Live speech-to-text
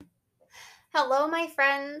Hello, my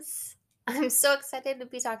friends. I'm so excited to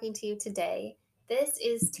be talking to you today. This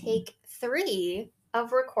is take 3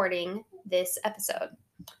 of recording this episode.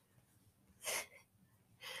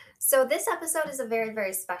 So, this episode is a very,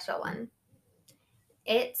 very special one.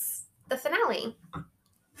 It's the finale.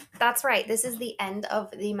 That's right, this is the end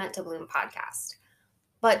of the Meant to Bloom podcast.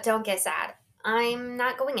 But don't get sad. I'm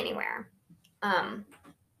not going anywhere. Um,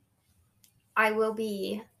 I will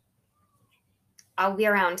be, I'll be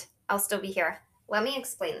around. I'll still be here. Let me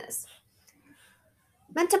explain this.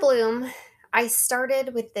 Meant to Bloom, I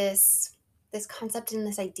started with this concept and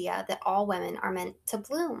this idea that all women are meant to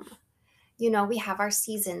bloom. We have our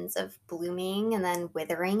seasons of blooming and then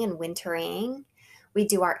withering and wintering. We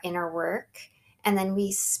do our inner work and then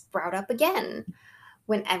we sprout up again.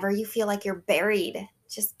 Whenever you feel like you're buried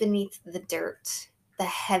just beneath the dirt, the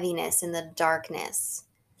heaviness and the darkness,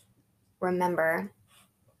 remember,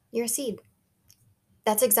 you're a seed.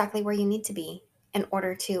 That's exactly where you need to be in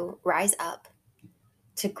order to rise up,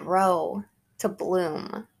 to grow, to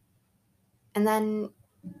bloom. And then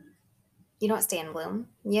you don't stay in bloom.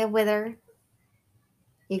 You wither,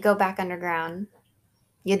 you go back underground,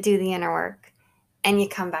 you do the inner work, and you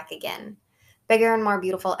come back again. Bigger and more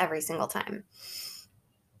beautiful every single time.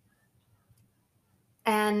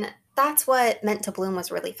 And that's what Meant to Bloom was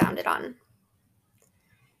really founded on.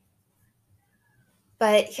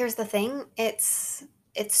 But here's the thing, it's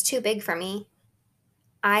too big for me.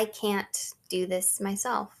 I can't do this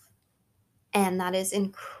myself. And that is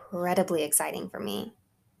incredibly exciting for me.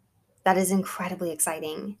 That is incredibly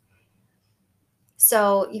exciting.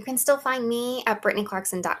 So you can still find me at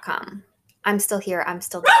BrittanyClarkson.com. I'm still here. I'm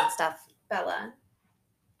still doing stuff. Bella,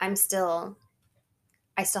 I still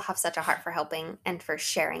have such a heart for helping and for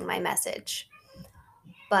sharing my message.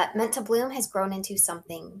 But Meant to Bloom has grown into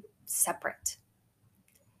something separate.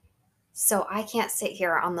 So I can't sit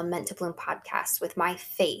here on the Meant to Bloom podcast with my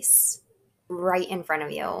face right in front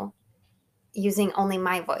of you, using only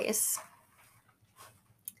my voice.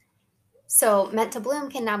 So Meant to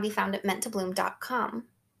Bloom can now be found at menttobloom.com.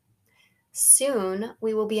 Soon,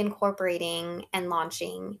 we will be incorporating and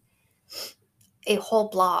launching a whole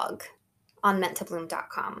blog on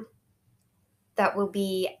menttobloom.com that will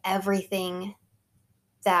be everything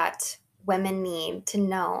that women need to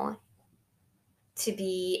know to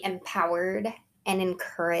be empowered and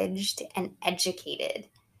encouraged and educated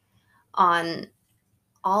on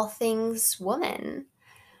all things woman.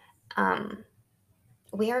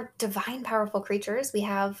 We are divine, powerful creatures. We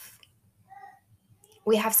have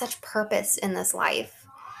such purpose in this life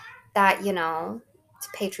that,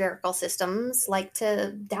 patriarchal systems like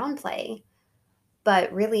to downplay.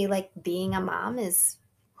 But really, like, being a mom is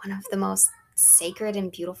one of the most sacred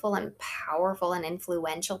and beautiful and powerful and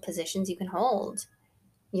influential positions you can hold.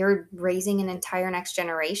 You're raising an entire next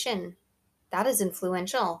generation. That is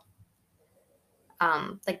influential.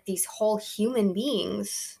 Like, these whole human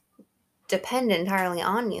beings depend entirely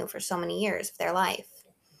on you for so many years of their life.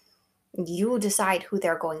 You decide who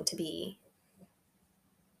they're going to be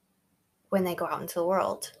when they go out into the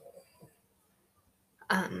world.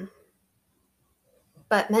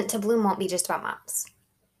 But Meant to Bloom won't be just about moms.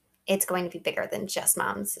 It's going to be bigger than just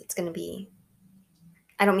moms. It's going to be,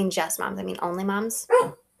 I don't mean just moms, I mean only moms.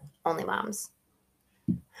 Only moms.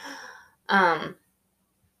 But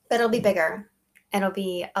it'll be bigger. It'll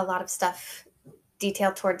be a lot of stuff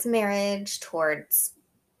detailed towards marriage, towards,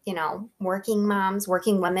 working moms,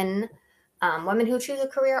 working women, women who choose a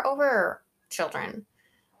career over children.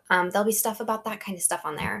 There'll be stuff about that kind of stuff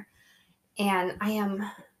on there. And I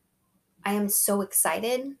am so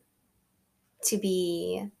excited to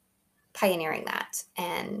be pioneering that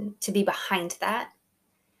and to be behind that.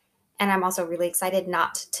 And I'm also really excited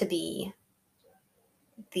not to be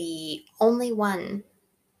the only one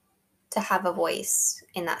to have a voice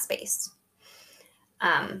in that space.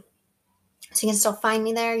 So you can still find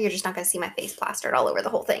me there. You're just not going to see my face plastered all over the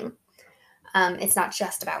whole thing. It's not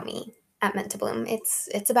just about me at Meant to Bloom.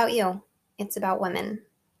 It's about you. It's about women.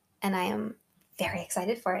 And I am very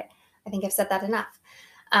excited for it. I think I've said that enough.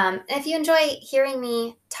 And if you enjoy hearing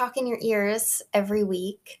me talk in your ears every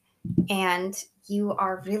week and you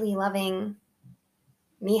are really loving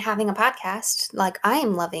me having a podcast, like I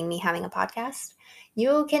am loving me having a podcast,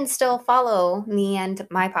 you can still follow me and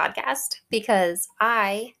my podcast because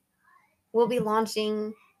I will be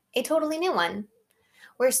launching a totally new one.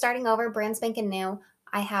 We're starting over, brand spanking new.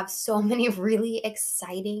 I have so many really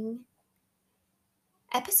exciting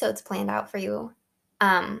episodes planned out for you.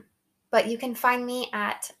 But you can find me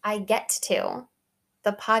at I Get To,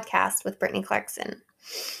 the podcast with Brittany Clarkson.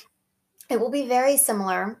 It will be very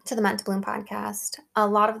similar to the Meant to Bloom podcast. A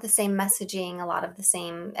lot of the same messaging, a lot of the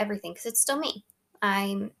same everything, because it's still me.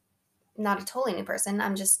 I'm not a totally new person.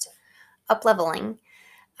 I'm just up leveling.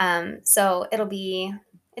 So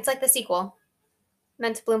it's like the sequel.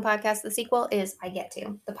 Meant to Bloom podcast. The sequel is I Get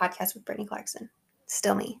To, the podcast with Brittany Clarkson.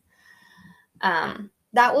 Still me.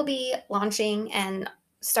 That will be launching and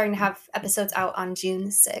starting to have episodes out on June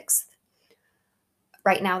 6th.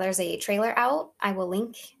 Right now, there's a trailer out. I will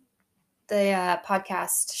link the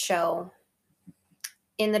podcast show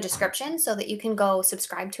in the description so that you can go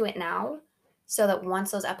subscribe to it now, so that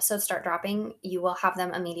once those episodes start dropping, you will have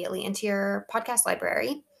them immediately into your podcast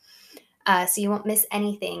library. So you won't miss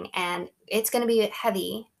anything. And it's going to be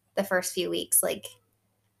heavy the first few weeks. Like,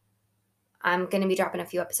 I'm going to be dropping a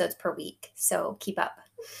few episodes per week, so keep up.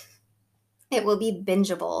 It will be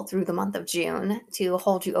bingeable through the month of June to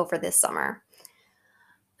hold you over this summer.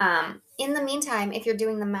 In the meantime, if you're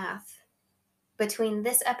doing the math, between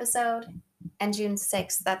this episode and June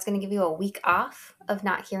 6th, that's going to give you a week off of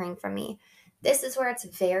not hearing from me. This is where it's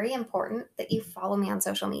very important that you follow me on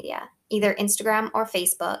social media, either Instagram or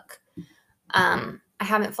Facebook. I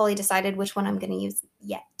haven't fully decided which one I'm going to use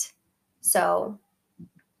yet. So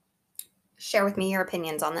share with me your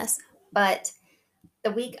opinions on this. But the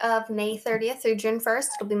week of May 30th through June 1st,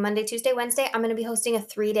 it'll be Monday, Tuesday, Wednesday, I'm going to be hosting a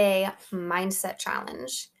 3-day mindset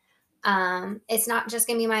challenge. It's not just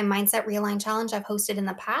going to be my mindset realign challenge I've hosted in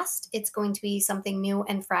the past. It's going to be something new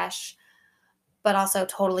and fresh, but also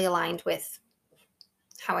totally aligned with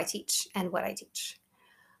how I teach and what I teach.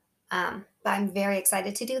 But I'm very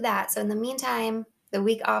excited to do that. So in the meantime, the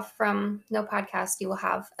week off from no podcast, you will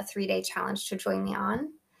have a 3-day challenge to join me on.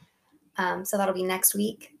 So that'll be next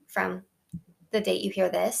week from the date you hear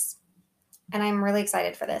this. And I'm really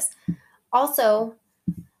excited for this. Also,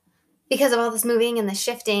 because of all this moving and the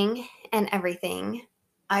shifting and everything,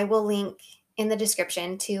 I will link in the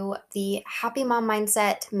description to the Happy Mom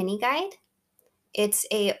Mindset mini guide. It's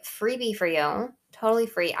a freebie for you, totally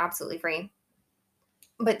free, absolutely free.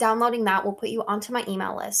 But downloading that will put you onto my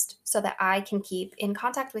email list so that I can keep in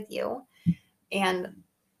contact with you and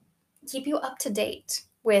keep you up to date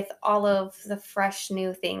with all of the fresh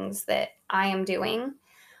new things that I am doing,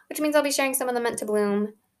 which means I'll be sharing some of the Meant to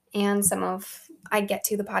Bloom and some of I Get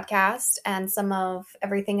To the podcast and some of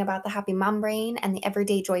everything about the Happy Mom Brain and the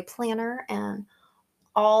Everyday Joy Planner and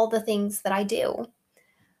all the things that I do.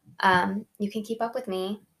 You can keep up with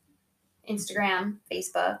me, Instagram,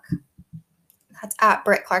 Facebook. That's at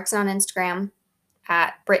Britt Clarkson on Instagram,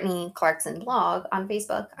 at Brittany Clarkson blog on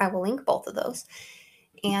Facebook. I will link both of those.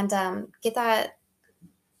 And get that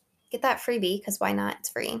freebie, because why not? It's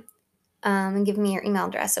free. And give me your email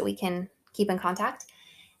address so we can keep in contact.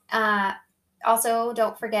 Also,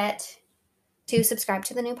 don't forget to subscribe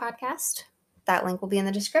to the new podcast. That link will be in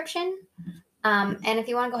the description. And if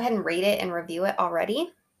you want to go ahead and rate it and review it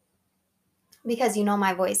already, because you know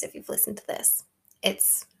my voice if you've listened to this.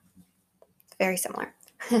 It's very similar.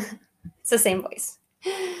 It's the same voice.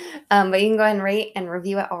 But you can go ahead and rate and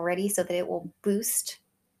review it already so that it will boost.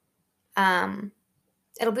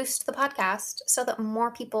 It'll boost the podcast so that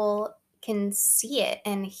more people can see it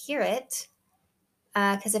and hear it.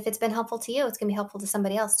 Because if it's been helpful to you, it's going to be helpful to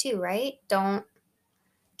somebody else too, right? Don't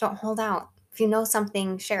hold out. If you know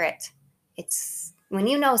something, share it. It's when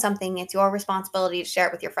you know something, it's your responsibility to share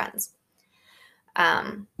it with your friends.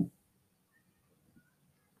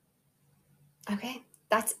 Okay,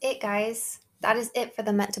 that's it, guys. That is it for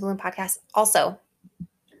the Meant to Bloom podcast. Also,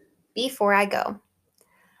 before I go,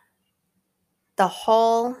 the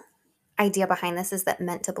whole idea behind this is that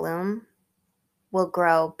Meant to Bloom will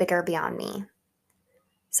grow bigger beyond me.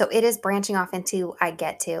 So it is branching off into I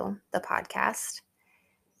Get To, the podcast.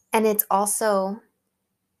 And it's also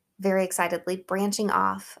very excitedly branching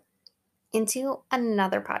off into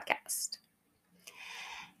another podcast.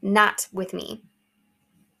 Not with me.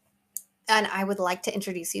 And I would like to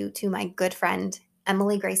introduce you to my good friend,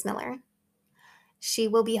 Emily Grace Miller. She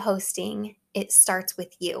will be hosting It Starts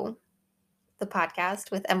With You, the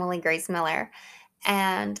podcast with Emily Grace Miller.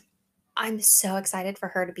 And I'm so excited for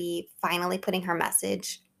her to be finally putting her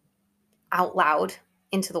message out loud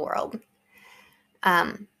into the world.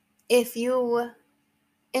 If you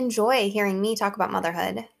enjoy hearing me talk about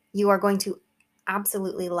motherhood, you are going to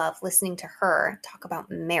absolutely love listening to her talk about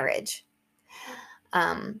marriage.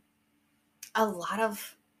 A lot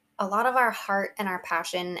of our heart and our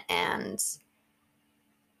passion and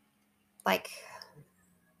like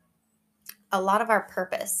a lot of our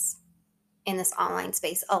purpose in this online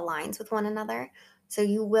space aligns with one another. So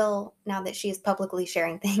you will, now that she is publicly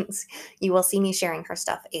sharing things, you will see me sharing her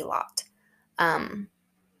stuff a lot.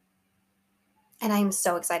 And I'm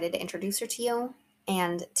so excited to introduce her to you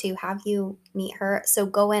and to have you meet her. So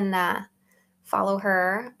go and follow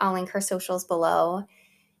her. I'll link her socials below.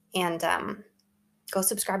 And go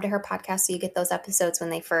subscribe to her podcast so you get those episodes when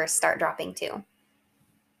they first start dropping too.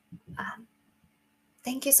 Um,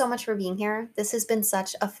 Thank you so much for being here. This has been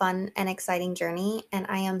such a fun and exciting journey, and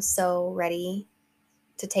I am so ready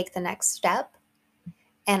to take the next step.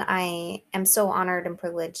 And I am so honored and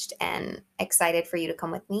privileged and excited for you to come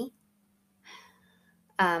with me.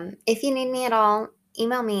 If you need me at all,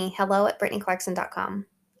 email me hello@brittanyclarkson.com.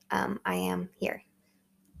 I am here.